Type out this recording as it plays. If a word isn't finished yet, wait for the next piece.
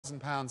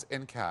£1,000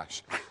 in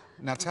cash.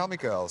 Now tell me,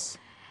 girls.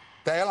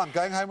 Dale, I'm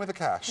going home with the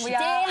cash.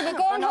 Dale, we're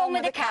going home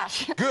with the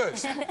cash.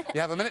 Good.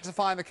 You have a minute to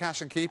find the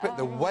cash and keep it.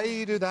 The way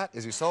you do that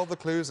is you solve the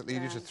clues that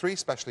lead you to 3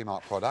 specially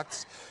marked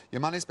products.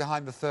 Your money's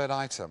behind the 3rd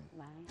item.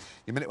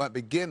 Your minute won't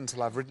begin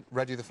till I've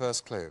read you the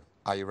first clue.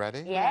 Are you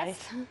ready? Yes.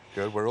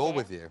 Good, we're all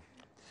with you.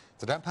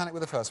 So don't panic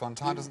with the first one.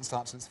 Time doesn't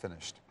start till it's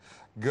finished.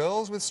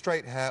 Girls with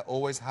straight hair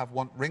always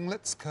want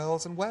ringlets,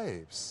 curls and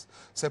waves.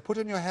 So put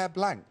in your hair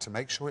blank to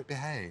make sure it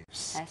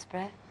behaves.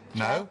 Hairspray.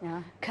 No?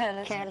 No.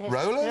 Curlers. Rollers?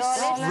 Rollers,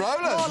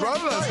 rollers,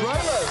 rollers.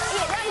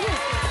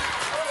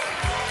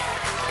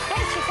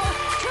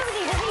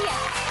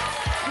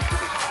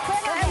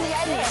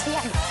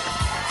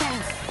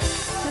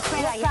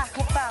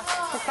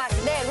 Look back.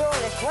 There,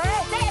 rollers.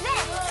 Where? There.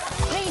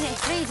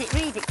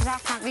 Read it, because I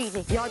can't read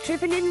it. You're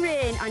driven in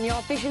rain and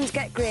your visions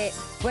get great.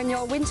 When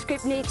your windscreen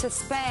needs a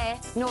spare,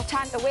 no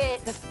time to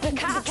wait. The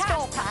car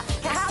parts.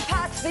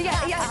 Here,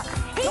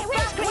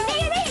 windscreen.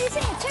 Here, is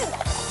it too?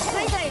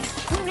 Read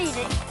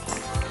it.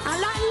 A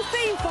long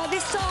theme for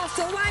this sauce,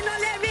 so why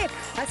not let rip?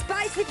 A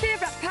spicy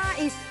favourite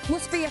parties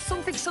must be a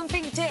something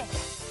dip.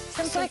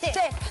 Something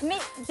dip.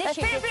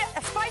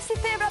 A spicy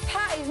favourite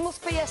parties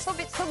must be a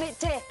something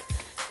dip.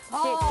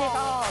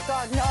 Oh,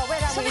 God, no. Where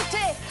are we? Something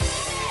dip.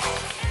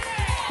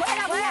 Where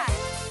are we at?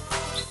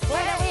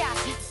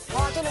 Oh,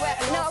 I don't know where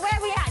to look. No, where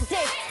are we at?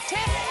 Dip.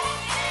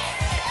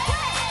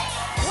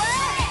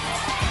 Where?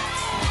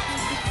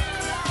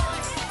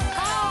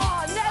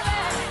 Oh, never.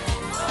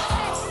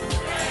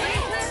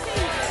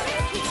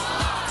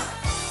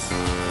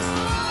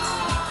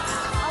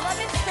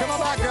 Come on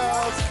back,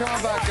 girls. Come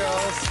on back,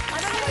 girls. I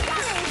don't know what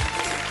that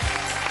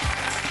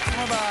is. Come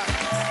on back.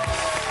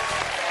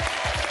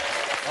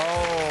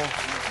 Oh.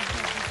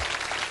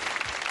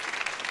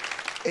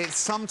 It's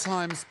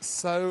sometimes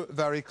so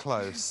very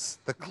close.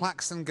 The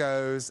klaxon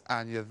goes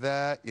and you're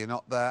there, you're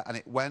not there, and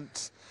it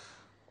went.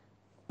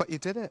 But you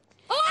did it.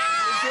 Oh!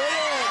 You did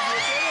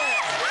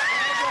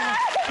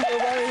it! You're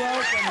very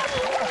welcome.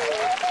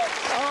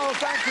 Oh,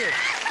 thank you.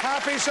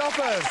 Happy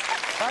shoppers.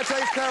 That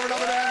takes care of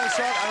another day in the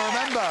shop. And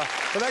remember,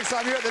 the next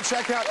time you're at the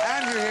checkout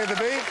and you hear the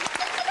beep,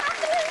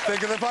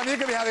 think of the fun you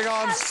could be having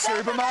on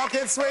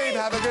Supermarket Sweep.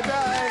 Have a good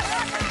day.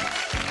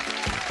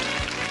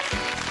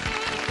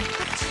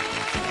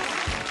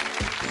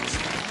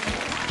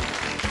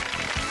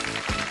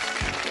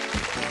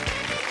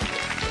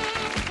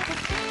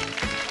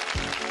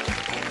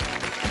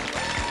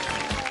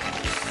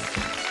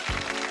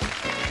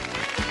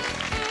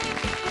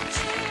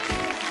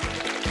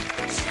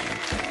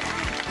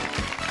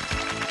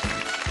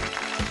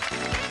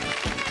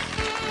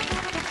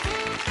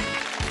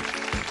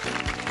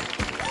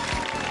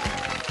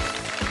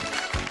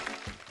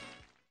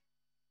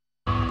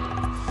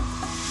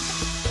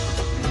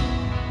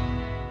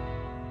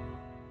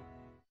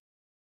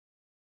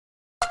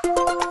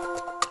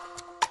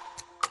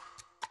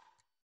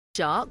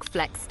 Shark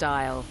Flex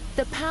Style,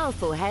 the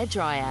powerful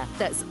hairdryer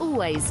that's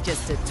always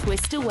just a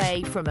twist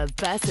away from a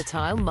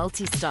versatile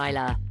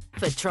multi-styler.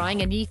 For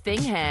trying a new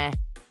thing hair,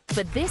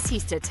 for this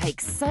used to take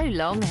so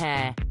long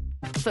hair,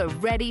 for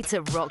ready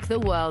to rock the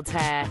world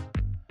hair,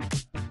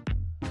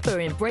 for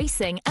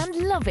embracing and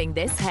loving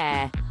this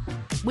hair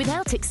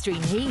without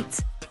extreme heat.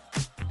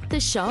 The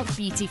Shark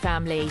Beauty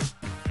family,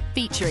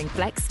 featuring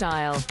Flex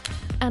Style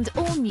and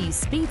all new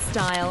Speed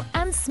Style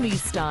and Smooth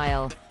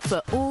Style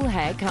for all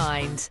hair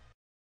kind.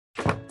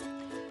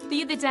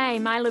 The other day,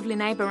 my lovely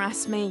neighbour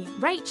asked me,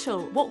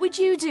 Rachel, what would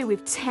you do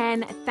with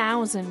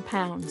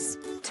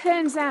 £10,000?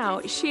 Turns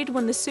out she'd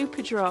won the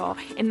super draw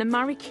in the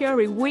Marie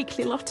Curie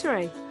weekly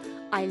lottery.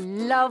 I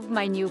love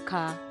my new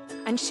car.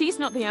 And she's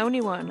not the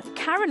only one.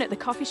 Karen at the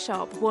coffee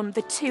shop won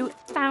the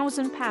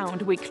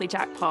 £2,000 weekly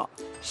jackpot.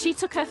 She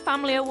took her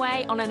family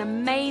away on an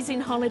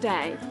amazing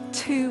holiday.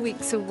 2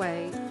 weeks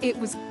away. It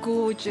was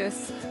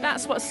gorgeous.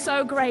 That's what's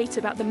so great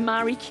about the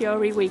Marie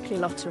Curie weekly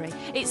lottery.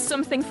 It's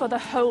something for the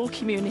whole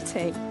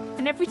community.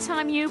 And every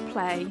time you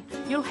play,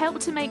 you'll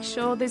help to make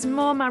sure there's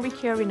more Marie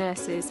Curie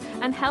nurses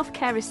and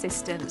healthcare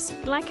assistants,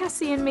 like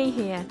Assie and me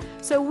here,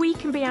 so we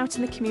can be out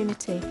in the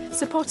community,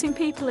 supporting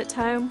people at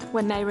home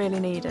when they really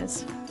need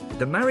us.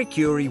 The Marie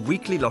Curie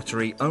Weekly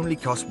Lottery only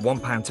costs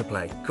 £1 to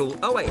play. Call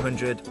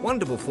 0800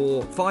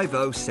 144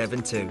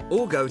 5072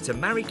 or go to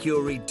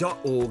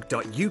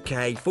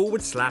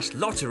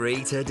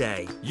mariecurie.org.uk/lottery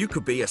today. You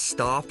could be a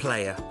star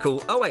player.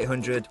 Call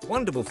 0800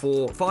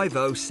 144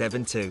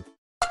 5072.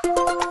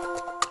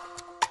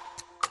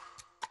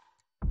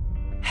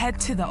 Head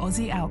to the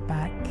Aussie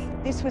Outback,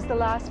 This was the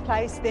last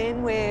place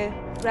then where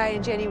Ray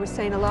and Jenny were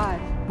seen alive.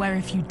 where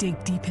if you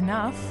dig deep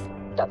enough,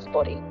 That's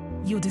body.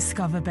 you'll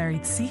discover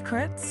buried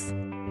secrets,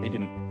 He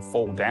didn't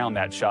fall down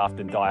that shaft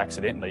and die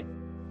accidentally.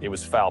 It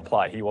was foul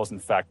play. He was, in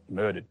fact,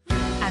 murdered.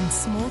 and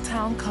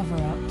small-town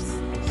cover-ups.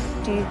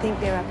 Do you think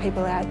there are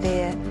people out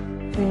there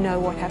who know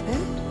what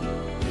happened?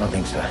 I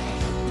think so.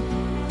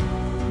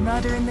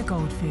 Murder in the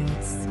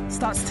Goldfields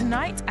starts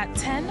tonight at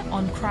 10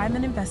 on Crime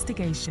and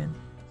Investigation.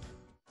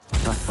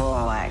 Before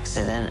our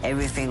accident,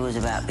 everything was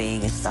about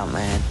being a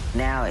stuntman.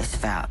 Now it's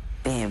about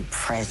being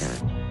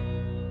present.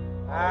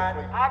 And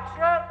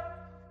action!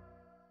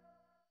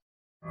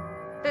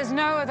 There's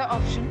no other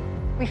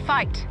option. We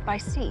fight by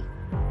sea.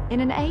 In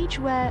an age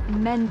where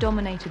men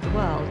dominated the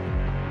world,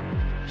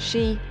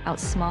 she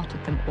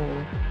outsmarted them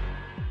all.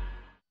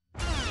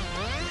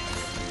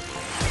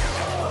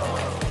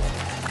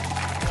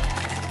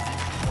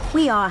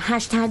 We are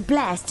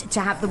 #blessed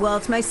to have the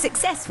world's most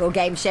successful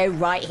game show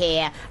right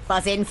here.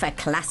 Buzz in for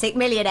Classic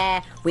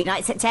Millionaire,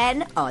 weeknights at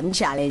 10 on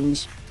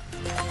Challenge.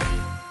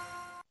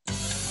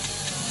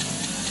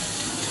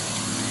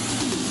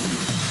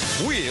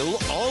 Wheel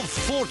of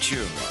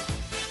Fortune.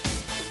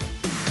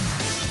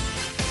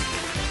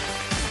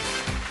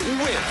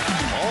 With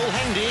Paul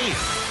Hendy.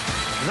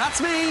 That's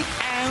me.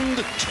 And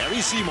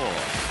Terry Seymour.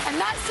 And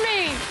that's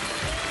me.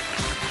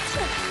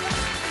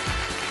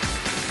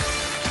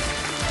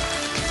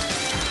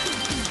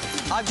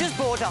 I've just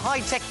bought a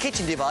high-tech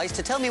kitchen device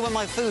to tell me when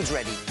my food's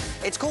ready.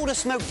 It's called a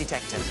smoke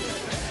detector.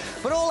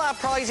 But all our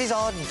prizes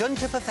are done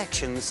to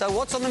perfection. So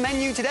what's on the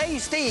menu today,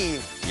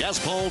 Steve? Yes,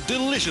 Paul,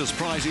 delicious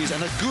prizes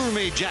and a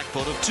gourmet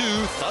jackpot of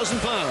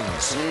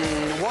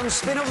 £2,000. One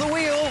spin of the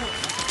wheel.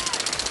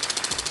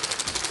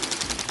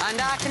 And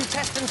our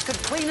contestants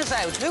could clean us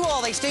out. Who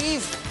are they,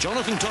 Steve?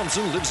 Jonathan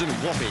Thompson lives in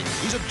Wapping.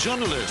 He's a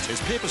journalist. His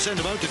paper sent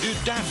him out to do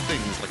daft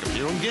things like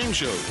appear on game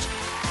shows.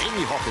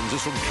 Amy Hawkins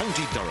is from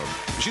County Durham.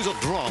 She's a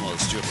drama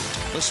student.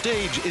 The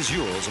stage is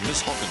yours,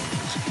 Miss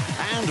Hawkins.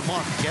 And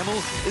Mark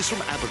Gemmell is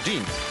from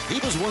Aberdeen. He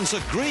was once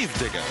a grave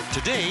digger.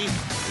 Today,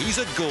 he's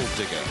a gold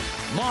digger.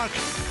 Mark,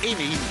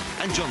 Amy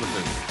and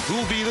Jonathan.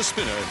 Who'll be the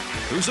spinner?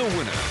 Who's a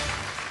winner?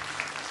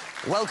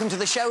 Welcome to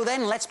the show,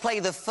 then. Let's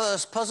play the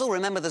first puzzle.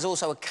 Remember, there's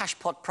also a cash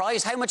pot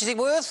prize. How much is it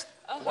worth?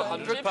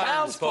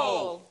 £100,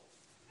 Paul.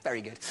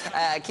 Very good.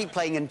 Keep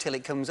playing until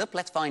it comes up.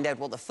 Let's find out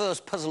what the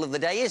first puzzle of the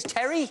day is.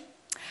 Terry?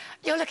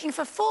 You're looking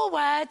for 4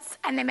 words,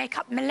 and they make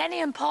up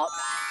Millennium Pop,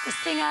 the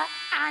singer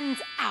and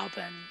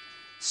album.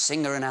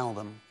 Singer and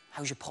album.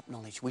 How's your pop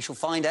knowledge? We shall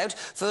find out.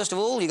 First of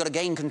all, you've got to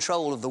gain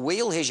control of the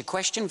wheel. Here's your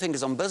question,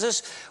 fingers on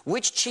buzzers.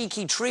 Which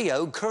cheeky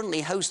trio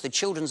currently hosts the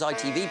children's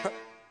ITV...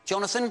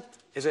 Jonathan?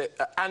 Is it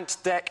Ant,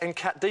 Deck and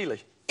Cat Dealey?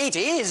 It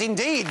is,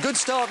 indeed. Good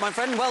start, my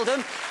friend. Well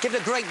done. Give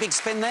it a great big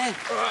spin there.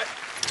 All right.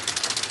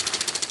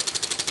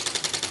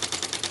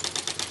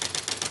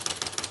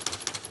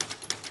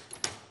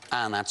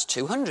 And that's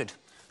 200.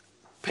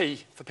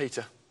 P for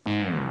Peter.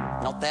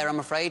 Not there, I'm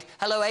afraid.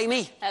 Hello,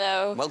 Amy.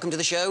 Hello. Welcome to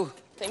the show.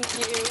 Thank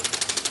you.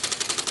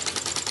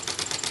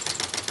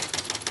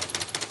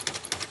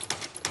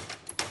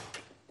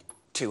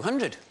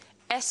 200.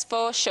 S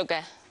for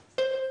sugar.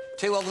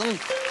 2 of them.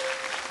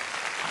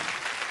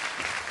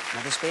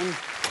 Another spin.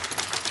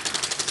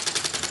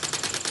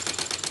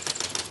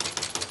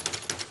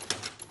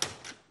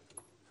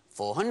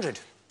 $400.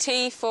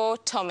 T for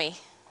Tommy.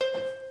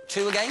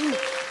 2 again.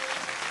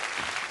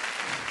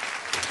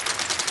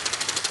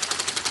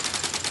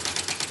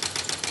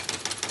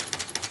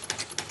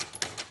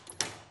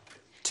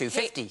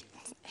 $250.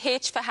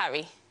 H for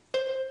Harry.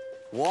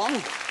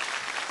 1.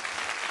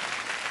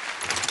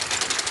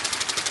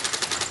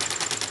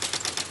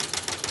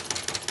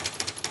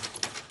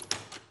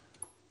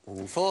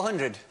 Ooh,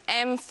 400.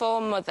 M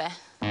for Mother.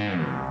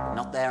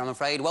 Not there, I'm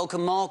afraid.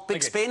 Welcome, Mark.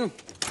 Big spin.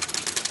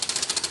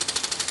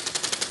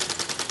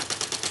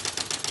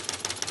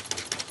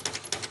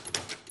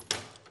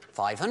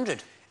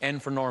 $500. N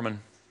for Norman.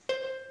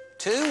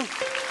 2.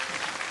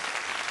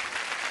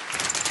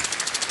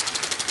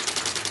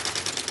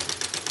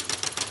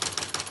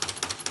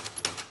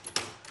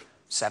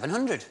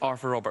 $700. R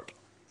for Robert.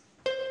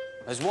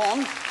 There's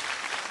 1.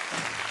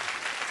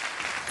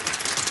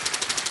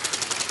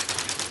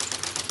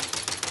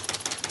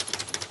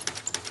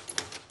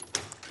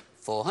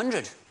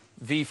 $400.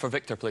 V for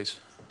Victor, please.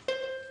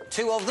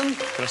 2 of them.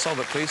 Can I solve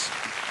it, please?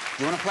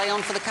 You want to play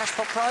on for the cash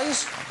pot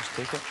prize? I'll just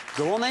take it.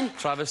 Go on, then.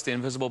 Travis, the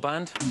Invisible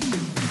Band.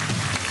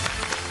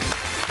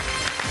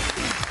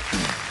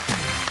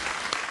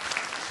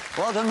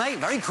 Well done, mate.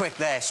 Very quick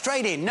there.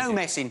 Straight in, no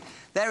messing.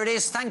 There it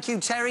is. Thank you,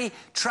 Terry.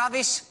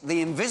 Travis,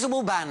 the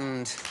Invisible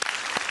Band.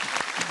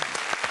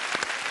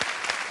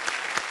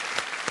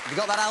 Have you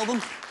got that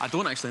album? I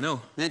don't actually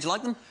know. Yeah, do you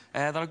like them?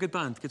 They're a good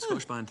band, good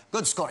Scottish band.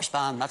 Good Scottish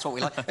band, that's what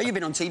we like. Oh, you've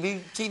been on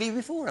TV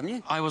before, haven't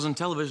you? I was on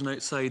television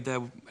outside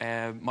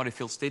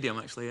Murrayfield Stadium,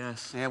 actually,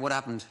 yes. Yeah, what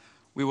happened?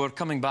 We were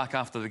coming back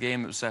after the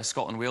game. It was a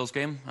Scotland-Wales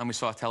game, and we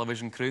saw a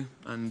television crew.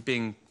 And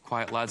being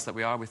quiet lads that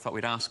we are, we thought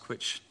we'd ask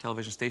which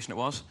television station it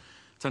was.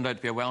 Turned out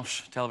to be a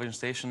Welsh television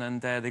station,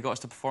 and they got us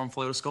to perform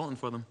Flower of Scotland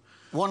for them.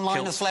 One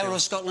line of Flower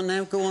of Scotland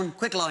now. Go on,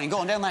 quick line. Go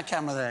on, down that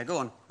camera there. Go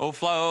on. Oh,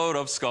 Flower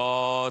of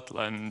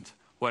Scotland,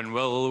 when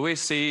will we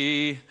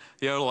see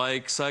your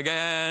likes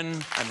again?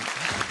 And...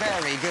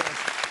 Very good.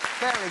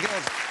 Very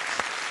good.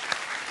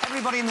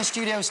 Everybody in the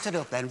studio stood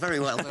up then. Very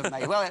well done,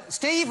 mate. Well,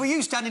 Steve, were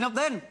you standing up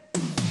then?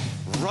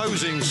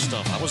 Rousing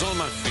stuff. I was on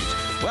my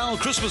feet. Well,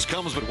 Christmas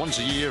comes but once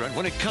a year, and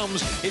when it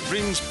comes, it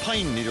brings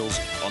pine needles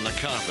on the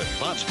carpet.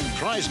 But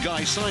prize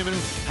guy Simon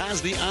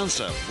has the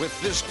answer with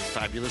this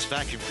fabulous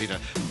vacuum cleaner.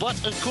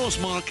 But, of course,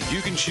 Mark,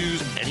 you can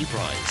choose any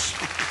prize.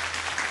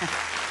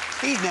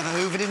 He's never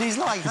hoovered in his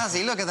life, has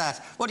he? Look at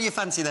that. What do you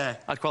fancy there?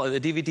 I'd quite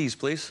like the DVDs,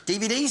 please.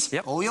 DVDs?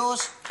 Yep. All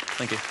yours.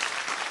 Thank you.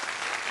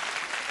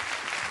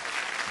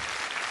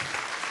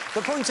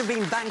 The points have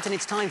been banked and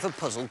it's time for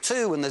puzzle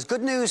 2, and there's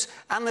good news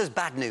and there's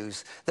bad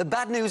news. The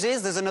bad news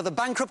is there's another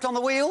bankrupt on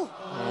the wheel.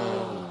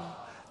 Oh.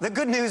 The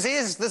good news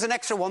is there's an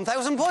extra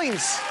 1,000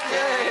 points.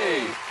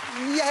 Yay!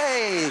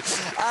 Yay!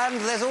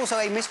 And there's also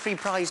a mystery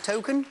prize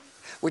token,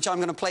 which I'm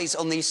going to place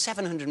on the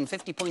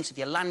 750 points. If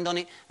you land on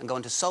it and go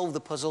on to solve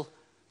the puzzle,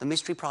 the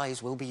mystery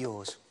prize will be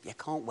yours. You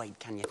can't wait,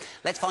 can you?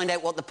 Let's find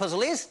out what the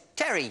puzzle is.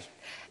 Terry.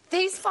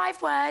 These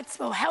 5 words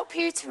will help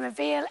you to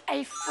reveal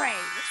a phrase.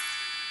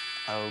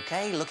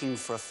 OK, looking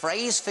for a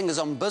phrase. Fingers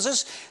on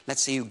buzzers.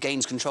 Let's see who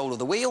gains control of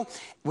the wheel.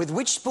 With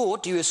which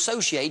sport do you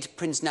associate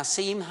Prince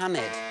Nassim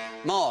Hamed?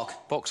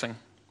 Mark. Boxing.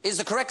 Is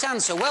the correct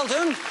answer. Well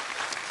done.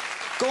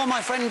 Go on,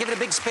 my friend, give it a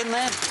big spin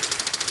there.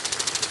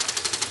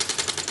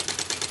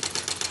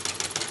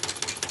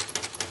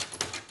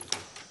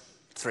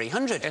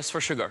 $300. S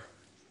for sugar.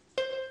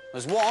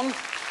 There's 1.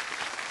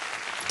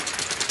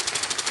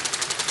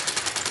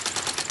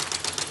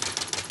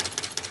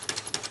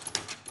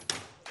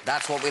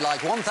 That's what we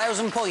like.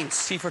 1,000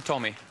 points. T for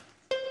Tommy.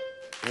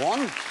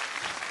 1.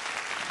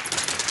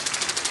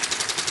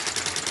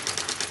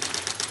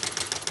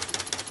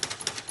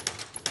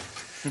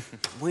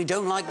 We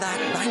don't like that.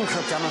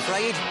 Bankrupt, I'm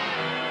afraid.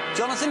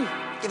 Jonathan,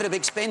 give it a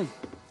big spin.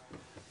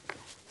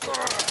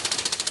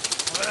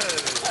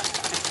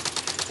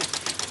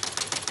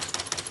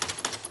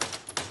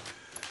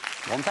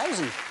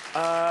 $1,000.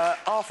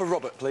 R for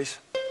Robert, please.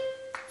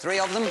 3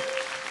 of them.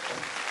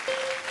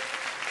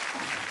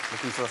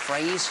 Looking for a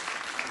phrase.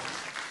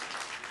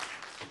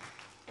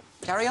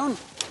 Carry on.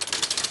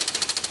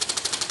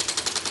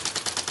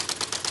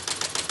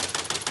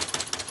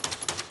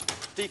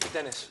 D for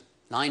Dennis.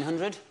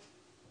 900.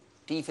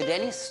 D for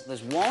Dennis.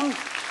 There's 1.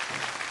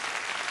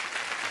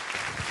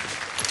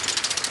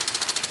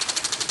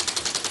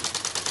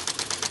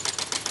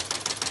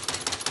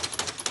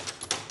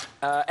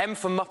 M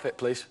for Muppet,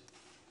 please.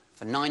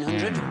 For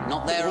 900.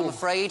 Not there, I'm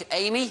afraid.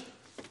 Amy.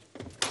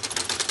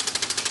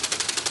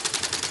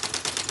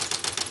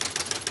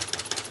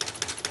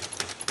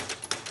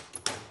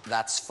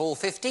 That's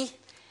 450.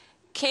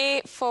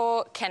 K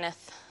for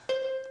Kenneth.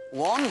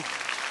 1.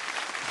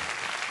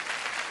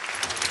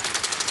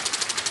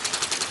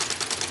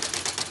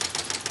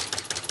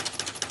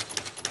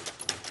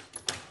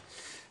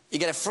 You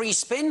get a free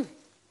spin.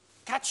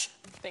 Catch.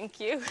 Thank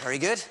you. Very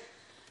good.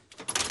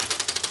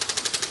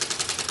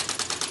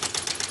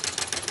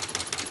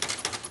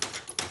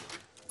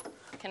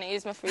 Can I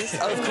use my free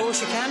spin? Of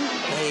course you can.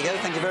 There you go.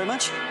 Thank you very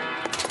much.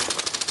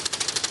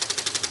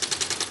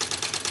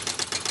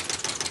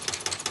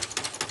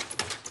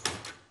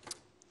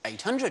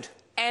 $800.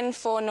 N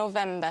for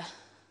November.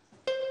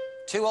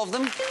 2 of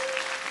them.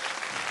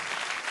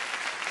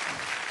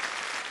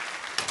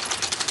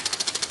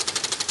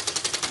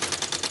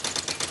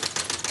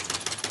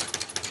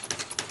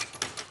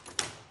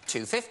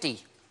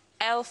 $250.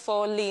 L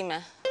for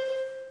Lima.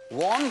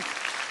 1. It's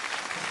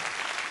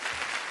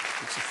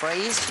a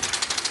phrase.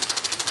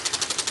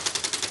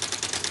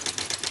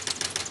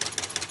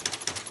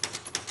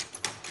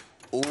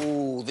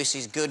 Ooh, this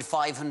is good.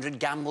 500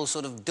 gamble,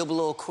 sort of double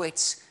or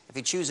quits. If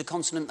you choose a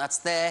consonant that's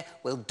there,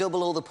 we'll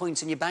double all the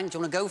points in your bank. Do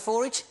you want to go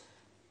for it?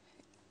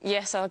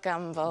 Yes, I'll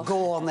gamble.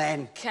 Go on,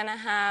 then. Can I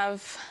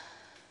have...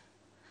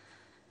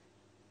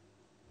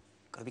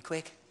 Got to be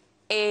quick.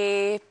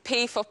 A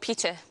P for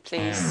Peter,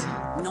 please.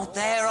 Not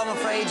there, I'm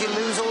afraid. You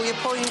lose all your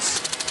points.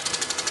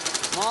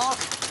 Mark?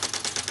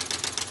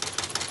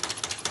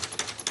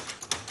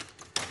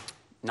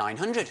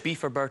 900. B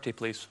for Bertie,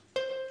 please.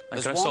 And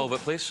There's can I 1. solve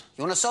it, please?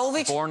 You want to solve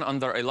it? Born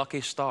under a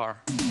lucky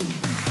star.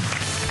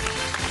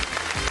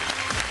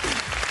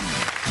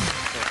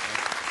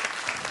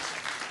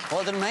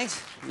 Well done,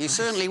 mate. You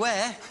certainly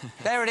were.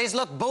 There it is.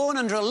 Look, born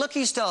under a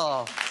lucky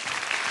star.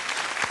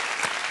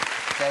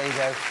 There you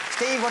go.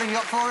 Steve, what have you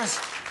got for us?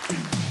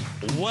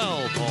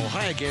 Well, Paul,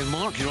 hi again,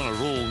 Mark. You're on a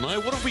roll now.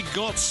 What have we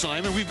got,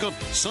 Simon? We've got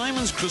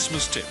Simon's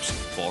Christmas tips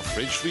for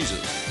fridge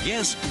freezers.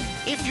 Yes,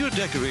 if your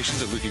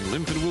decorations are looking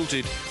limp and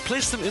wilted,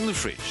 place them in the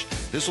fridge.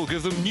 This will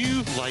give them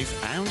new life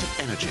and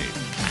energy.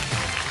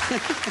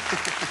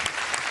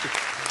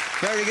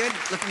 Very good.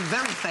 Looking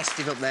very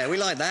festive up there. We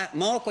like that.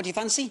 Mark, what do you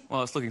fancy?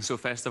 Well, it's looking so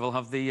festive. I'll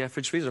have the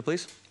fridge freezer,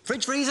 please.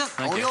 Fridge freezer,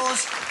 Thank all you.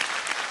 yours.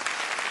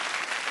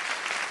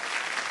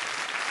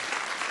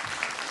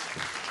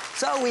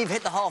 So we've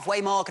hit the halfway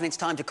mark and it's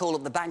time to call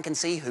up the bank and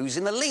see who's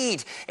in the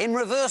lead. In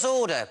reverse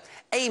order,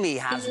 Amy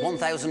has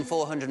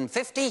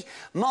 1,450,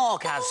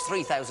 Mark has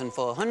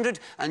 3,400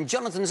 and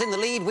Jonathan's in the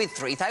lead with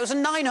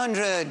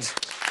 3,900.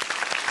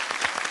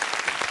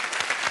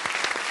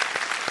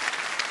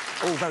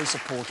 All very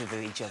supportive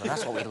of each other,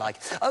 that's what we like.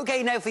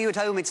 OK, now for you at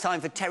home, it's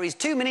time for Terry's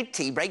 2-minute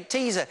tea break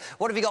teaser.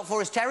 What have you got for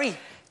us, Terry?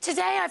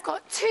 Today I've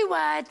got 2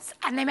 words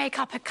and they make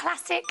up a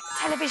classic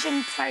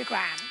television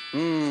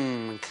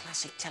programme.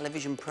 Classic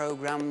television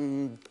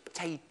programme...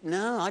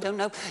 No, I don't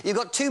know. You've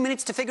got 2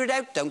 minutes to figure it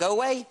out. Don't go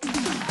away.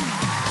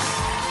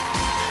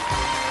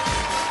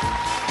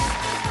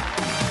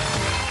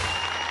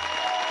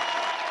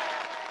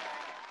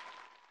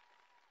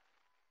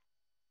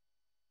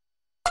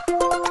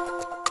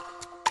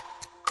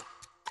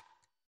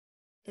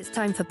 It's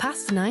time for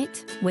pasta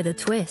night with a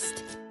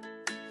twist.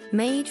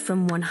 Made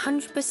from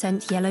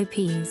 100% yellow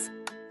peas,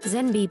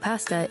 Zen-B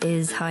pasta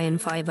is high in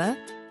fibre,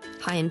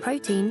 high in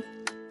protein,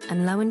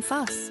 and low in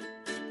fuss.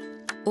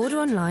 Order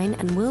online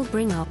and we'll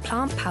bring our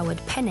plant-powered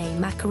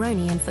penne,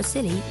 macaroni and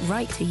fusilli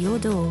right to your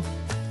door.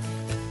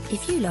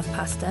 If you love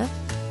pasta,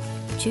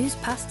 choose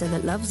pasta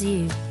that loves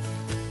you.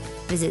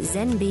 Visit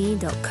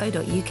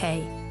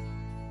zenb.co.uk.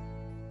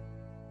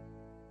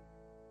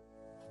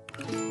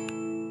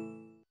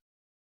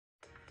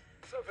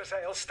 Sofa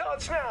sale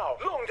starts now.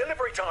 Long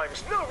delivery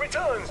times, no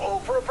returns, all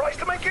for a price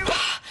to make you...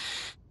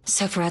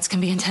 Sofa ads can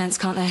be intense,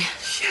 can't they?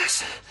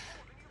 Yes.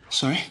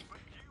 Sorry?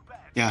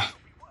 Yeah.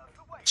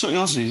 Something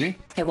else is easy.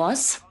 It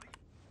was.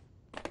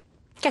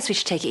 Guess we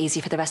should take it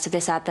easy for the rest of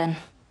this ad, then.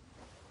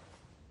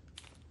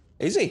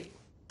 Easy?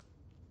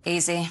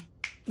 Easy.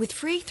 With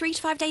free 3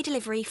 to 5 day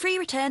delivery, free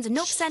returns and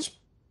 0%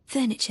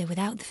 furniture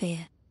without the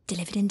fear.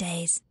 Delivered in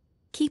days.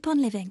 Keep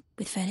on living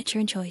with Furniture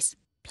and Choice.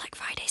 Black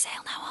Friday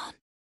sale now on.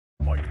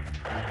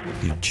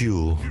 You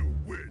duel.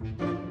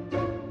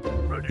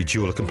 You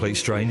duel a complete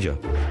stranger.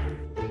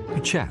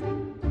 You chat.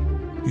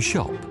 You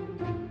shop.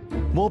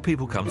 More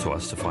people come to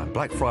us to find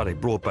Black Friday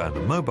broadband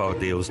and mobile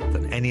deals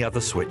than any other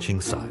switching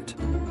site.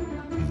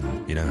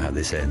 You know how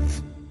this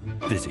ends.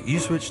 Visit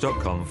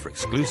uswitch.com for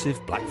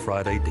exclusive Black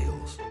Friday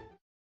deals.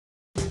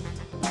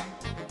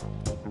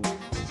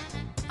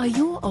 Are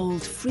your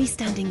old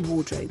freestanding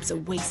wardrobes a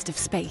waste of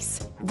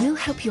space? We'll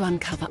help you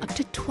uncover up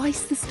to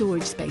twice the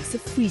storage space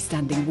of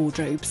freestanding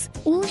wardrobes.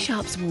 All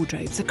Sharp's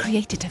wardrobes are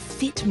created to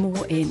fit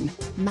more in,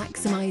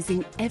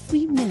 maximising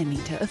every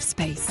millimetre of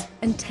space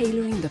and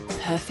tailoring the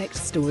perfect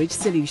storage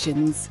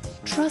solutions.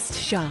 Trust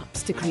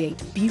Sharp's to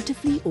create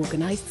beautifully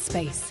organised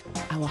space.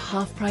 Our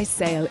half-price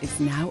sale is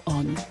now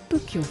on.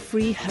 Book your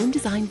free home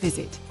design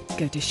visit.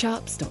 Go to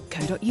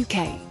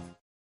sharps.co.uk.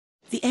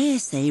 The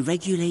ASA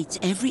regulates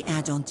every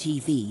ad on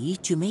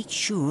TV to make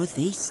sure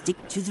they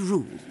stick to the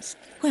rules,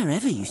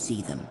 wherever you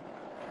see them.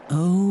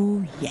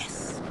 Oh,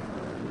 yes.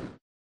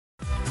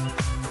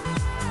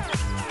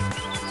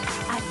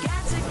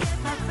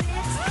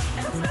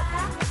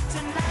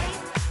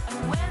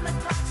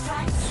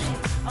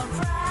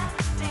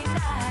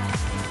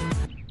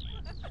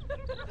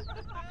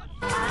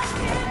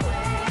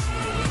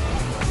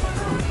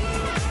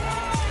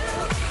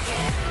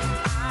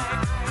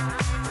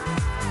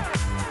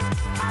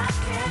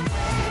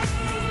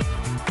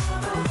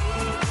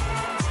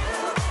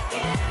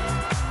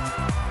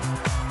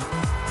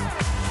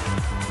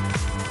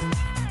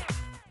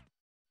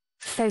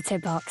 Photo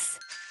box.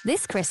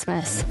 This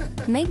Christmas,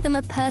 make them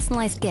a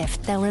personalised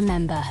gift they'll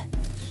remember.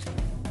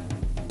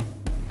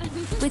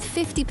 With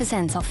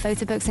 50% off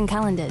photo books and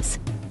calendars.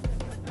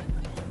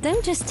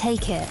 Don't just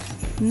take it,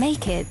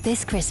 make it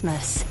this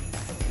Christmas.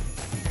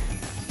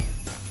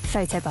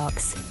 Photo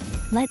box.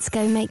 Let's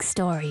go make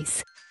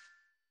stories.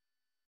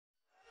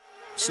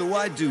 So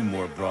why do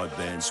more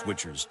broadband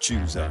switchers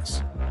choose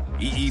us?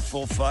 EE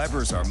Full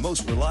Fiber is our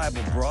most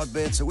reliable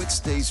broadband, so it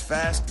stays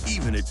fast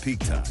even at peak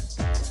time.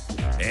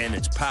 And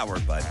it's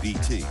powered by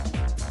BT,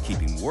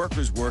 keeping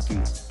workers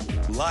working,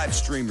 live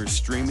streamers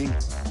streaming,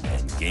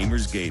 and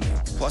gamers gaming.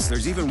 Plus,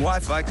 there's even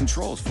Wi-Fi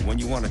controls for when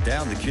you want to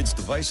down the kids'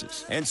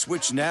 devices. And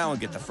switch now and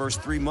get the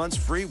first 3 months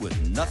free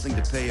with nothing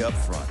to pay up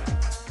front.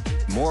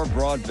 More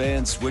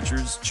broadband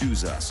switchers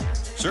choose us.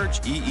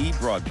 Search EE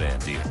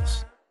Broadband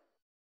Deals.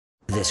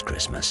 This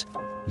Christmas,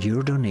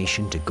 your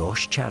donation to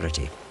Gosh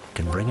Charity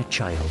can bring a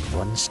child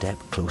one step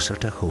closer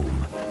to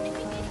home.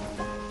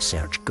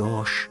 Search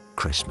Gosh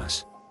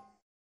Christmas.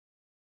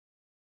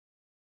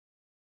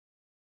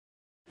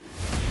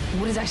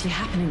 What is actually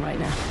happening right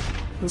now?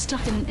 We're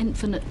stuck in an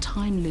infinite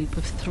time loop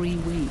of 3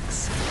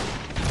 weeks.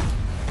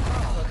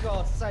 Oh, for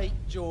God's sake,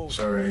 George.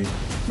 Sorry.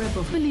 Red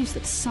Wolf believes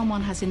that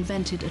someone has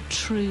invented a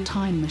true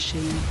time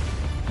machine.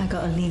 I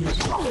got a lead.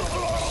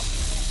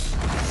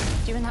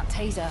 You and that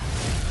taser.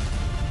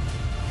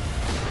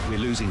 We're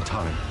losing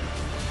time.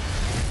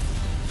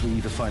 We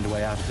either find a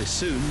way out of this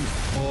soon,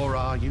 or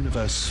our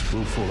universe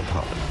will fall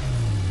apart.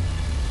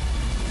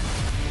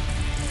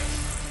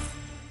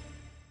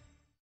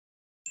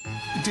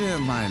 Dear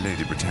my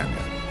Lady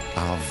Britannia,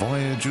 our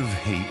voyage of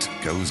hate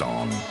goes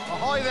on.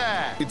 Ahoy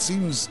there! It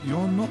seems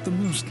you're not the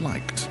most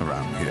liked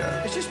around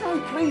here. It's just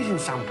very pleasing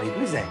some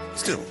people, is it?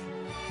 Still,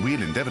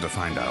 we'll endeavour to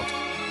find out.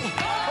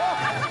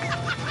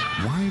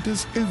 Why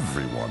does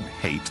everyone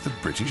hate the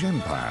British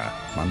Empire?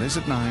 Mondays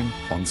at 9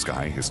 on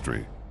Sky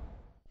History.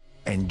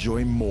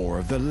 Enjoy more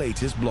of the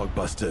latest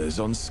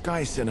blockbusters on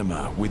Sky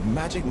Cinema with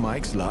Magic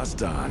Mike's Last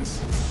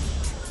Dance.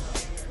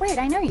 Wait,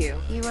 I know you.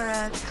 You were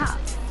a cop,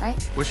 right?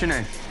 What's your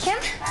name? Kim?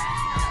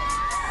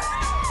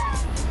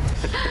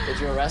 Did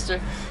you arrest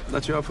her?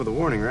 Let you out for the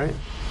warning, right?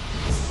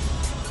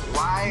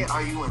 Why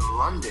are you in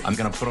London? I'm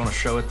gonna put on a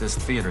show at this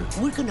theater.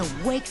 We're gonna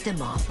wake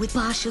them up with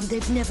passion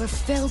they've never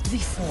felt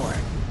before.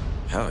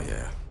 Hell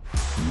yeah.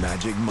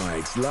 Magic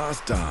Mike's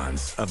Last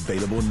Dance,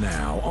 available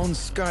now on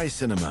Sky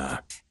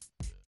Cinema.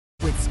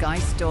 With Sky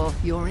Store,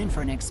 you're in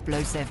for an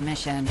explosive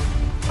mission.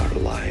 Our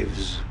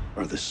lives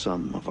are the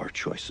sum of our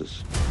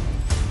choices.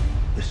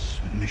 This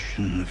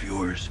mission of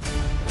yours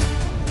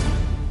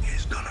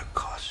is gonna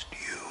cost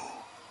you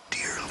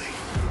dearly.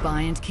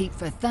 Buy and keep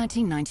for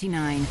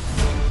 $13.99.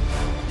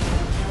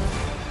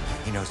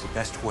 He knows the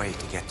best way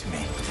to get to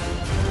me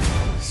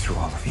is through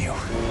all of you.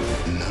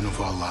 None of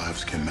our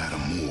lives can matter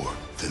more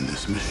than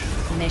this mission.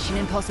 Mission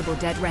Impossible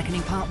Dead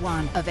Reckoning Part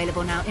 1.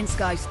 Available now in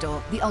Sky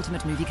Store, the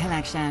Ultimate Movie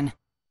Collection.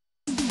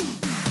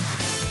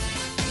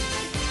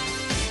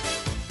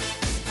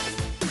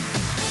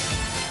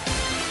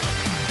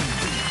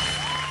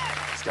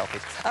 Stop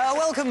it.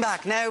 Welcome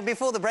back. Now,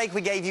 before the break,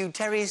 we gave you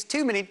Terry's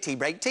 2-minute tea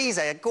break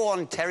teaser. Go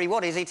on, Terry,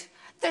 what is it?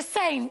 The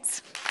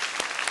Saints.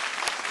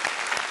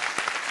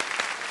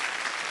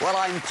 Well,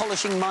 I'm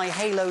polishing my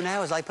halo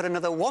now as I put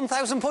another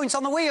 1,000 points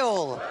on the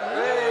wheel.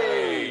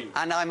 Hey!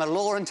 And I'm a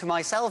law unto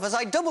myself as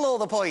I double all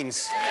the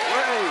points.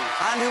 Hey!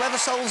 And whoever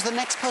solves the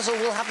next puzzle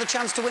will have the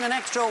chance to win an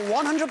extra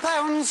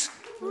 £100.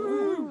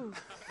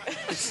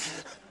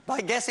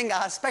 By guessing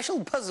our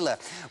special puzzler,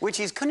 which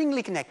is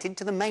cunningly connected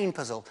to the main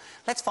puzzle.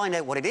 Let's find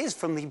out what it is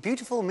from the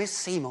beautiful Miss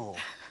Seymour.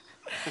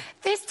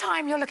 This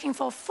time you're looking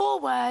for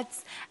 4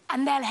 words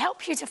and they'll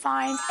help you to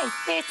find a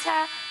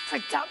theatre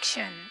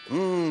production.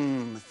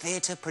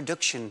 Theatre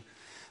production.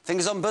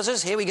 Fingers on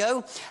buzzers, here we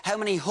go. How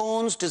many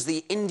horns does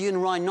the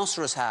Indian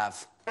rhinoceros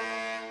have?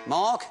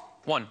 Mark?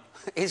 1.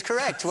 Is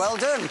correct. Well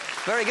done.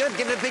 Very good.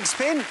 Give it a big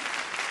spin.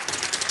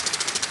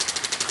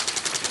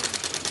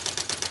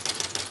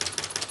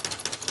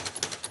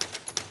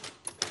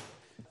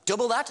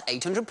 Double that,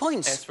 800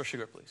 points. S for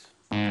sugar, please.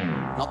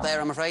 Not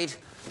there, I'm afraid.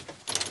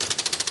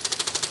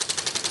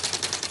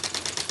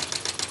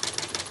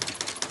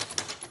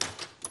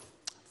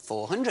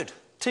 $400.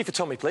 T for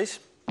Tommy, please.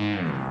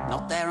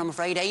 Not there, I'm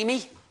afraid.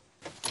 Amy?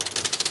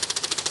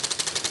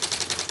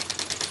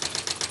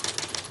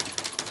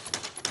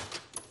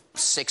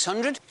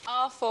 $600.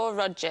 R for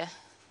Roger.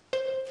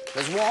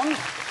 There's 1.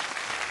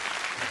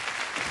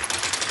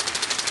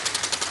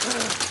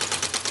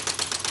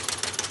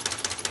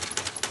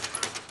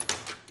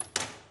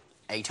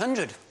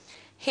 $800.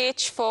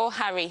 H for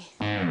Harry.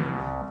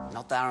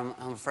 Not there,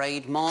 I'm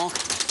afraid. Mark?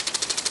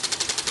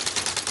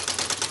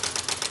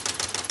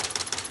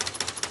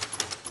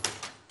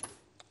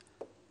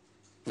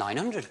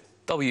 $900.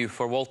 W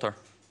for Walter.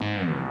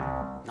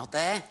 Not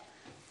there.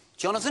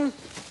 Jonathan?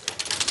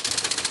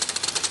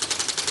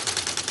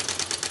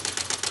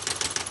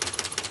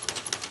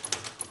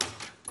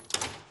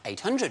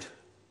 $800.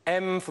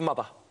 M for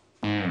Mother.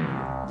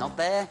 Not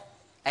there.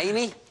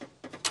 Amy?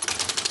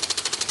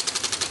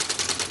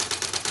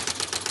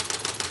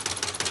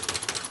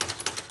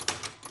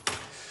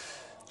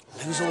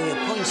 Lose all your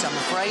points, I'm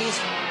afraid.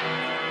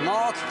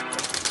 Mark?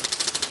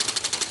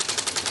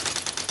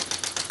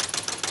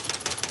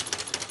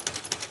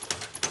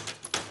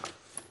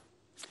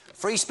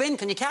 Free spin,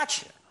 can you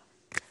catch?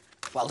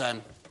 Well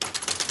done.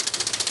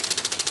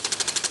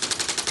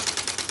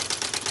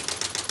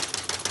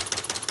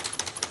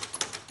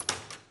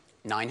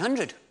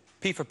 $900.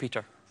 P for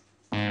Peter.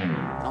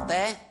 Not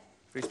there.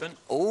 Free spin.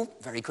 Oh,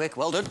 very quick,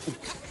 well done.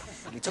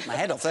 You took my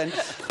head off then.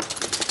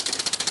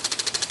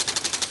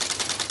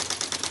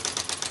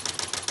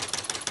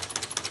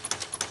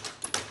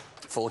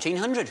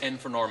 $1,400. N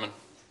for Norman.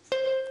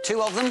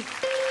 2 of them.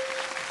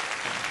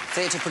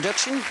 Theatre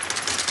production.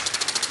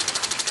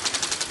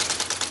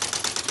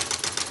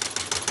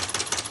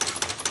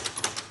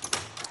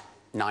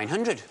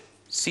 $900.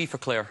 C for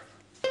Claire.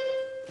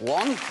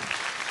 1.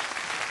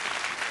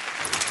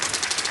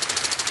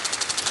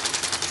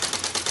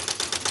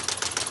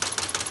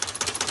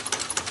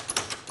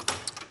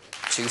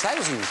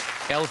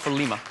 $2,000. L for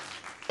Lima.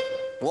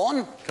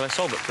 1. Can I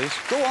solve it, please?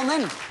 Go on,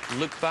 then.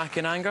 Look back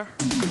in anger.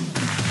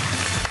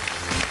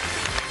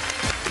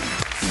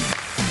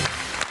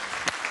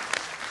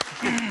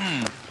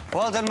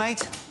 Well done,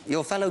 mate.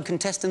 Your fellow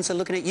contestants are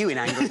looking at you in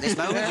anger at this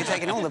moment. You're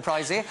taking all the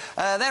prize here.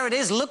 There it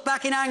is. Look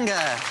back in anger.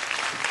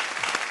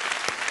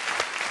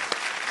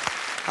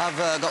 I've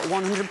got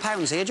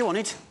 £100 here. Do you want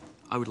it?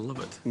 I would love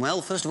it.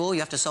 Well, first of all,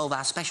 you have to solve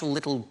our special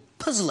little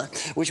puzzler,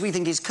 which we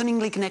think is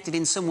cunningly connected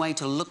in some way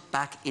to look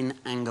back in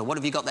anger. What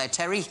have you got there,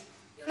 Terry?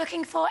 You're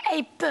looking for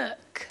a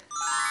book.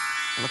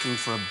 Looking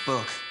for a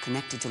book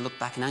connected to look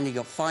back in anger. You've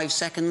got 5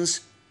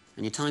 seconds,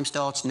 and your time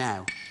starts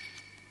now.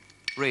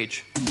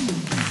 Rage.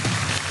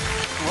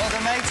 Well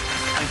done, mate.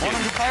 Thank you.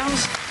 £100.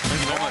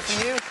 Thank you very much.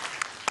 For you.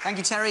 Thank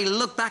you, Terry.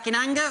 Look back in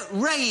anger.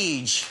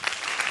 Rage.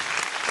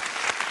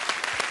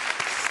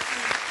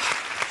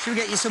 Should we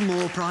get you some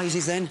more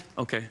prizes then?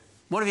 OK.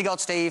 What have you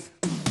got, Steve?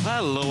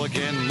 Hello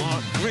again,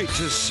 Mark. Great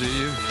to see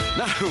you.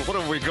 Now, what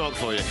have we got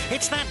for you?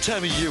 It's that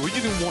time of year when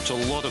you can watch a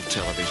lot of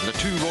television. The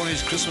Two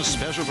Ronnies Christmas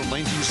special from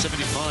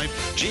 1975,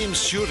 James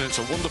Stewart and It's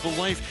a Wonderful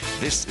Life.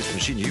 This is the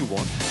machine you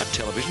want, a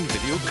television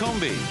video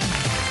combi.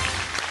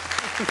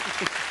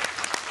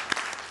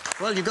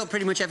 Well, you've got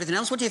pretty much everything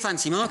else. What do you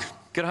fancy, Mark?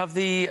 Could I have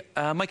the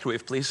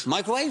microwave, please?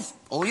 Microwave?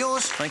 All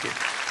yours. Thank you.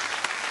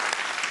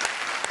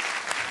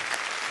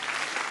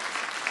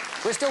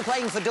 We're still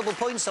playing for double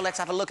points, so let's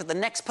have a look at the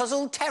next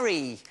puzzle.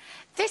 Terry.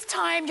 This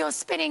time you're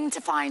spinning to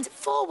find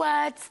 4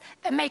 words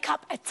that make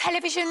up a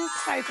television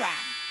programme.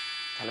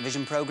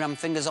 Television programme,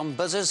 fingers on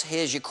buzzers.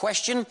 Here's your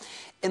question.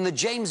 In the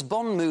James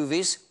Bond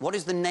movies, what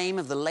is the name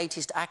of the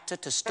latest actor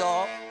to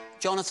star?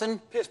 Jonathan?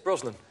 Pierce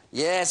Brosnan.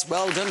 Yes,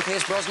 well done,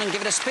 Pierce Brosnan.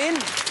 Give it a spin.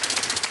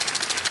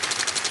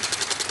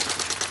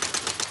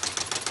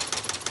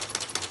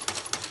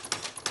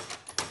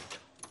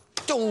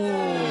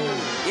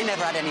 Oh, you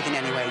never had anything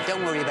anyway.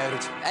 Don't worry about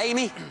it.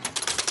 Amy?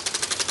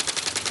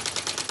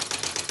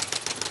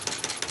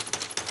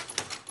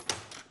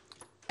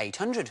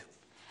 $800.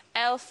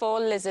 L for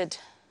lizard.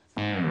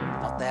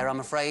 Not there, I'm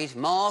afraid.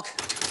 Mark?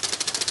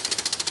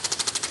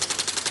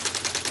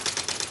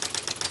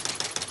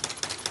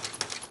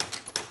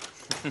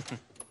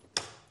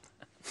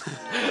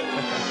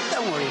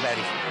 Don't worry about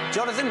it.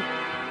 Jonathan?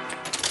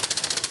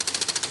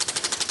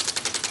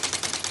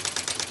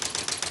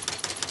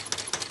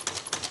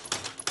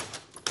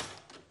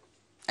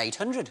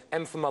 $800.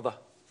 M for mother.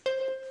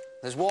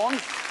 There's one.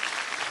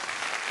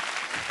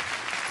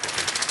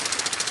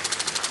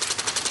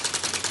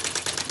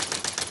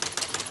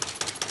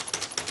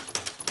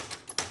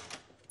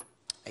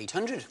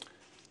 $800.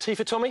 T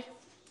for Tommy.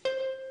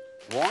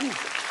 One.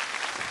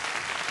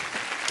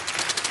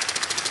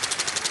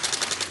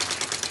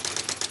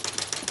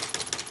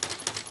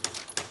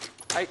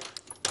 Eight.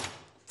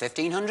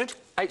 1,500.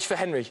 H for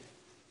Henry.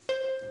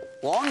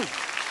 One.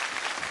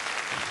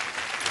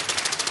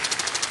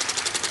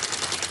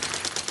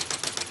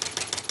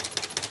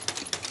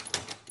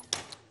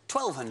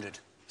 $1,200.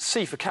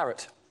 C for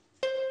carrot.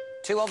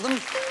 2 of them.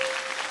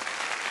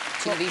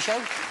 TV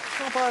show.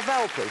 Can I buy a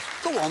vowel, please?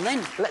 Go on,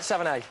 then. Let's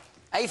have an A.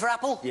 A for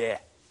apple? Yeah.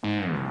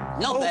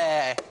 Not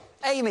there.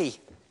 Amy.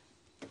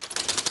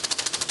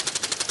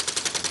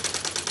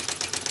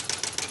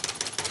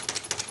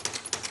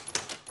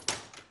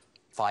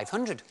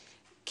 $500.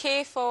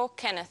 K for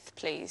Kenneth,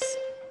 please.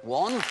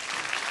 One.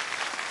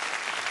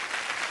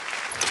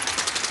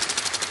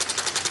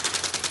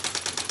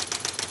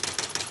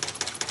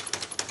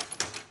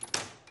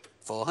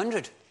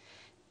 $400.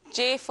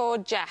 J for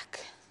Jack.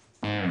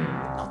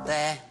 Not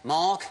there.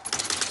 Mark.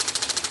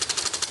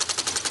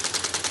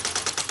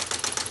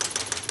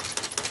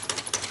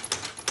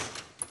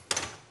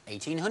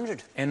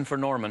 $1,800. N for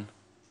Norman.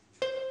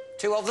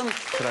 2 of them.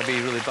 Could I be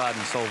really bad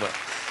and solve it?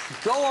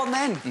 Go on,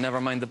 then. Never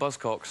mind the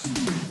buzzcocks.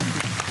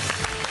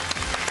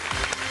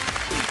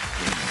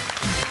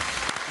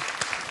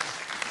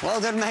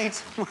 Well done,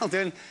 mate. Well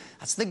done.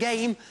 That's the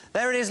game.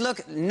 There it is,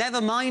 look. Never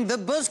mind the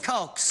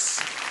buzzcocks.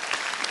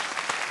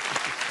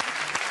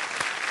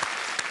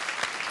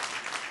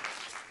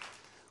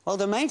 Well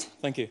done, mate.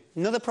 Thank you.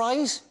 Another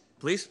prize?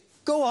 Please?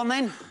 Go on,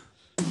 then.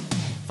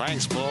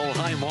 Thanks, Paul.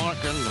 Hi, Mark.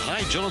 And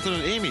hi, Jonathan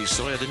and Amy.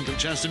 Sorry I didn't get a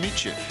chance to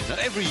meet you. Now,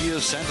 every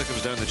year Santa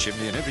comes down the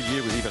chimney, and every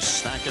year we leave a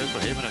snack out for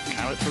him and a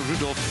carrot for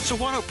Rudolph. So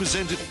why not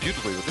present it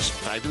beautifully with this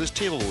fabulous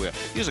tableware?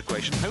 Here's a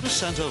question. How does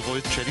Santa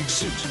avoid treading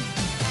suit?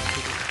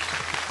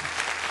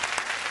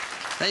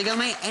 There you go,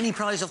 mate. Any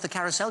prize off the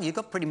carousel? You've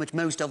got pretty much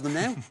most of them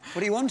now. What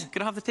do you want?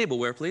 Can I have the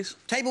tableware, please?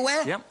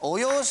 Tableware? Yep. All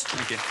yours.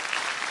 Thank you.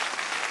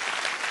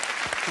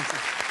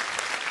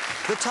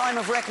 The time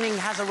of reckoning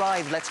has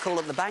arrived. Let's call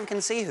up the bank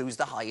and see who's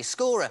the highest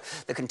scorer.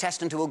 The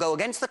contestant who will go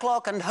against the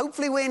clock and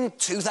hopefully win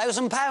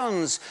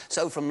 £2,000.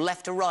 So from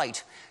left to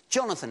right,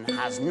 Jonathan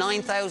has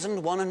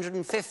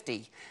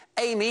 9,150.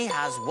 Amy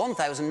has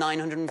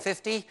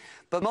 1,950.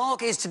 But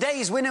Mark is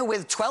today's winner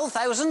with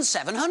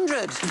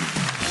 12,700.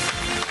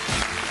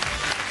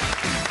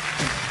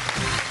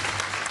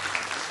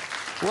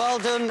 Well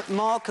done,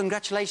 Mark.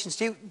 Congratulations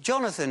to you.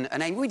 Jonathan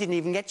and Amy, we didn't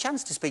even get a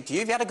chance to speak to you.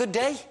 Have you had a good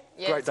day?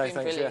 Yeah, Great day,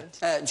 thanks,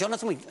 brilliant.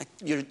 Jonathan,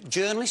 you're a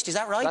journalist, is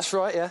that right? That's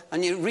right, yeah.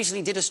 And you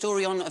recently did a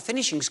story on a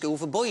finishing school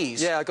for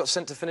boys. Yeah, I got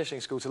sent to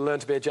finishing school to learn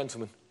to be a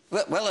gentleman.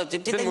 Well,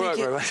 did they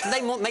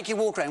make you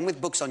walk around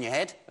with books on your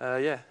head?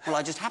 Yeah. Well,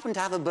 I just happen to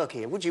have a book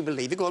here. Would you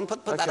believe it? Go on,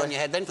 put that on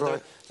your head then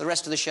for the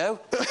rest of the show.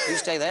 You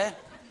stay there.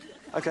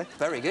 OK.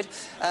 Very good.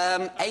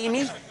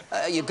 Amy,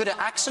 you're good at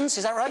accents,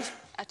 is that right?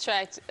 I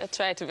try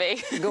to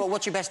be. Go on,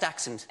 what's your best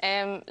accent?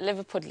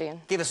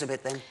 Liverpudlian. Give us a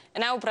bit, then.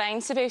 And now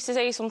Brian's supposed to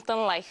say something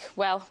like,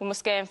 well, we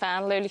must go and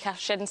find Lowly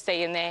Cash Shed and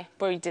stay in there,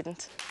 but he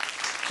didn't.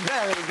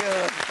 Very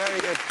good, very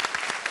good.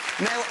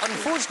 Now,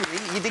 unfortunately,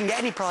 you didn't get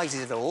any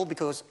prizes at all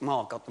because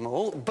Mark got them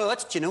all.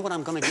 But do you know what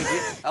I'm going to give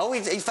you? Oh,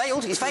 he's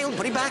failed. He's failed.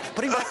 Put him back.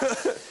 Put him back.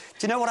 Do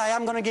you know what I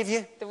am going to give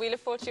you? The Wheel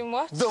of Fortune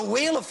watch. The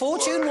Wheel of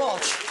Fortune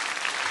watch.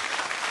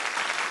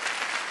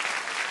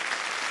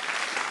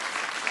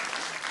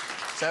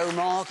 So,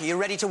 Mark, are you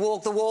ready to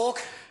walk the walk?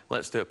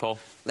 Let's do it, Paul.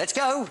 Let's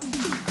go.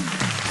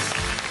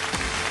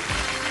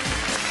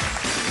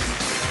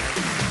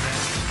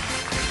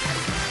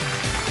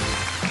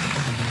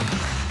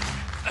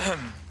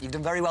 You've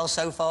done very well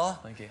so far.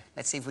 Thank you.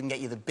 Let's see if we can get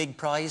you the big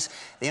prize.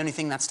 The only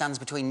thing that stands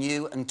between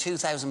you and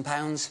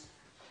 £2,000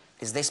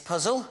 is this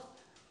puzzle.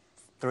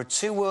 There are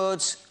 2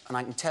 words, and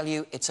I can tell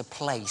you it's a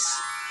place.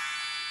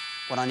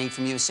 What I need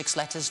from you is 6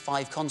 letters,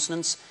 5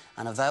 consonants,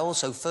 and a vowel.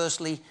 So,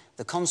 firstly,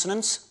 the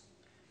consonants.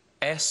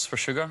 S for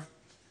sugar,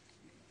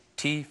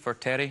 T for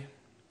Terry,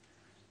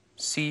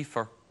 C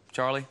for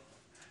Charlie,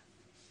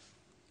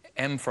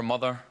 M for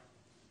mother,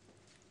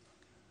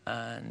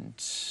 and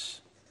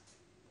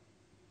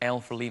L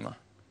for Lima.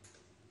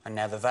 And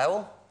now the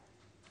vowel.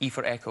 E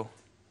for echo.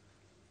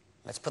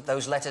 Let's put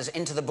those letters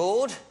into the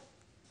board.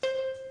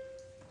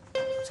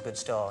 That's a good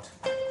start.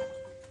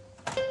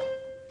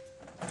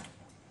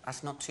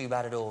 That's not too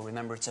bad at all.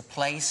 Remember, it's a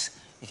place.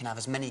 You can have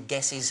as many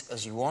guesses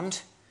as you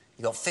want.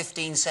 You've got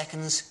 15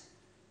 seconds,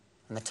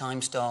 and the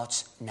time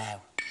starts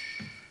now.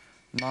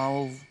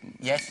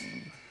 Yes?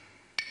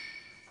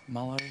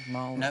 Mal...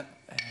 No.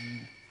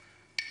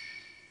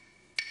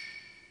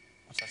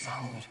 What's that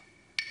sound?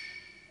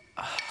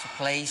 It's a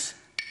place.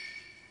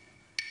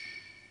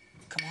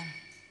 Come on.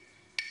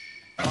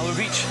 I'll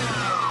reach.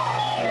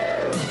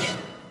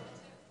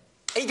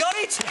 He got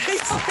it!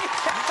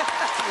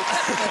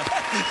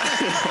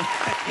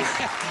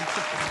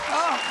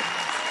 Oh.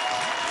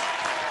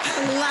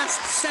 Last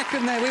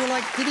second there, we were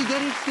like, did he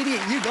get it? Did he?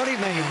 You got it,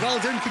 mate. Well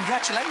done,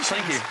 congratulations.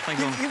 Thank you. Thank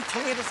you. You've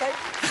cleared us out.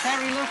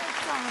 Terry, look,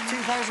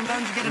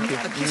 £2,000. You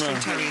get a kiss from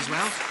Terry as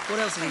well. What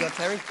else have you got,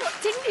 Terry? What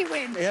didn't you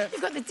win? Yeah.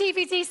 You've got the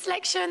DVD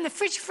selection, the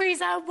fridge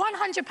freezer,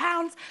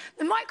 £100,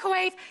 the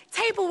microwave,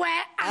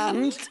 tableware,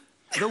 and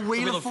the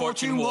Wheel of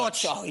Fortune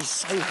watch. Oh, he's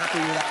so happy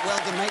with that. Well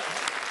done, mate.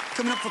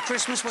 Coming up for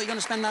Christmas, what are you going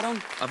to spend that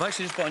on? I've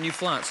actually just bought a new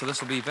flat, so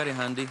this will be very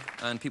handy,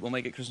 and people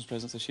might get Christmas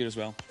presents this year as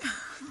well.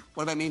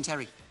 What about me and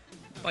Terry?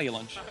 Buy your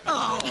lunch.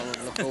 Oh, I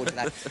look forward to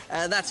that.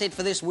 That's it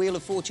for this Wheel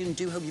of Fortune.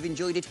 Do hope you've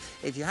enjoyed it.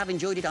 If you have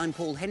enjoyed it, I'm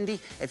Paul Hendy.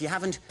 If you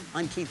haven't,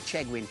 I'm Keith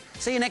Chegwin.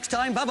 See you next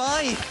time.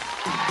 Bye-bye.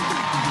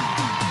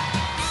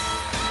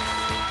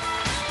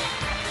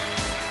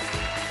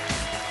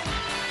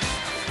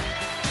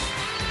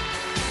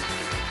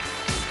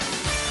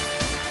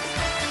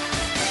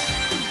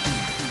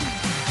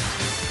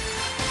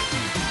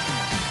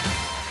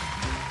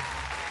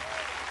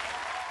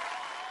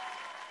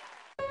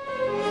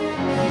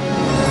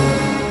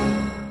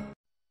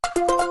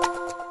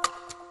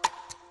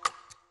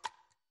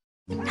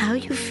 How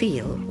you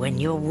feel when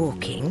you're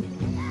walking,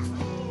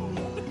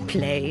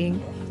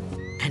 playing,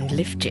 and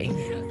lifting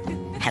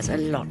has a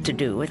lot to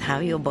do with how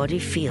your body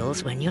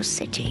feels when you're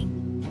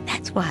sitting.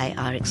 That's why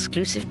our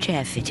exclusive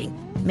chair fitting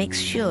makes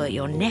sure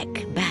your neck,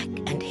 back,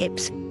 and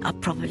hips are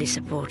properly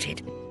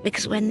supported.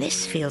 Because when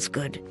this feels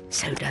good,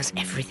 so does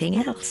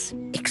everything else.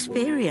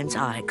 Experience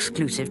our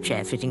exclusive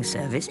chair fitting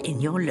service in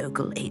your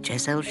local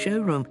HSL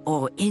showroom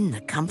or in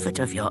the comfort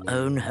of your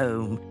own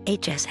home.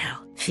 HSL.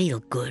 Feel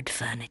good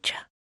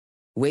furniture.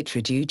 Which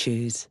would you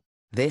choose?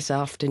 This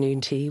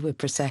afternoon tea with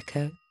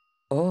Prosecco?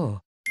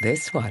 Or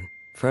this one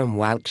from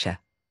Woucher?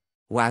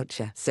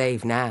 Woucher.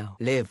 Save now.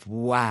 Live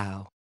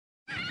wow.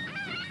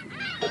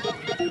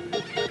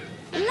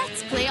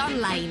 Let's play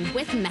online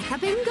with Mecha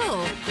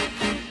Bingo.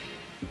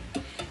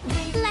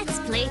 Let's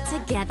play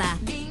together.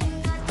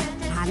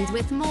 And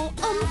with more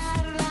oomph.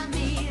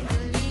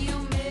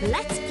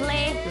 Let's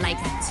play like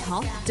a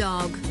top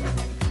dog.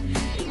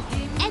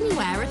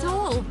 Anywhere at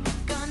all.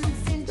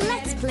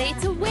 Let's play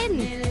to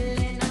win.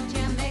 And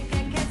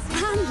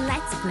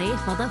let's play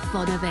for the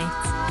fun of it.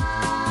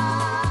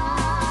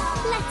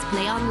 Let's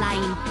play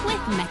online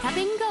with Mecha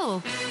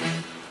Bingo.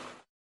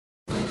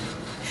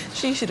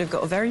 She should have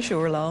got a Very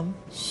Sure alarm.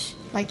 Shh,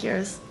 like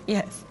yours?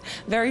 Yes.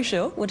 Very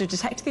Sure would have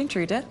detected the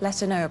intruder, let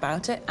her know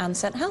about it, and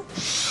sent help.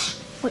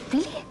 Wait,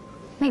 really?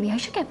 Maybe I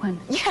should get one.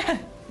 Yeah.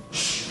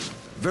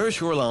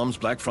 Verisure Alarms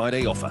Black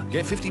Friday offer.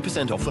 Get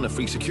 50% off on a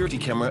free security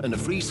camera and a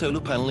free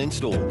solar panel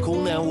install.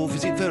 Call now or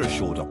visit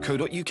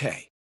verisure.co.uk.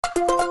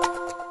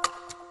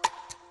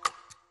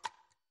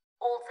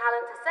 All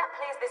talent to set,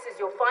 please. This is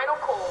your final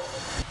call.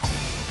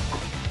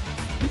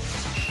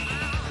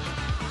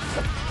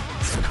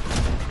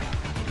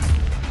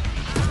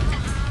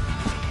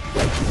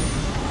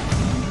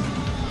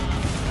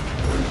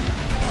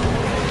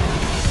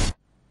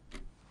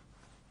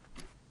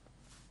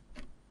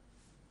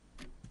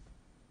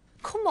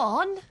 Come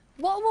on,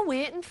 what are we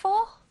waiting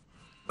for?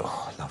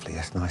 Oh, lovely.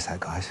 That's nice, that,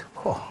 guys.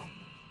 Oh.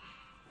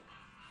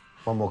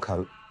 One more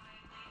coat.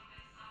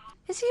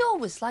 Is he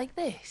always like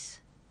this?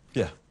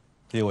 Yeah,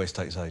 he always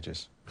takes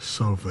ages.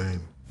 So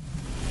vain.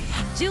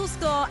 Jill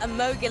Score and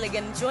Mo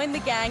Gilligan join the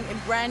gang in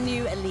brand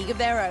new A League of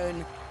Their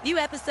Own. New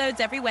episodes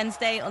every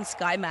Wednesday on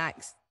Sky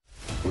Max.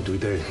 What do we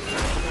do?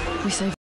 We say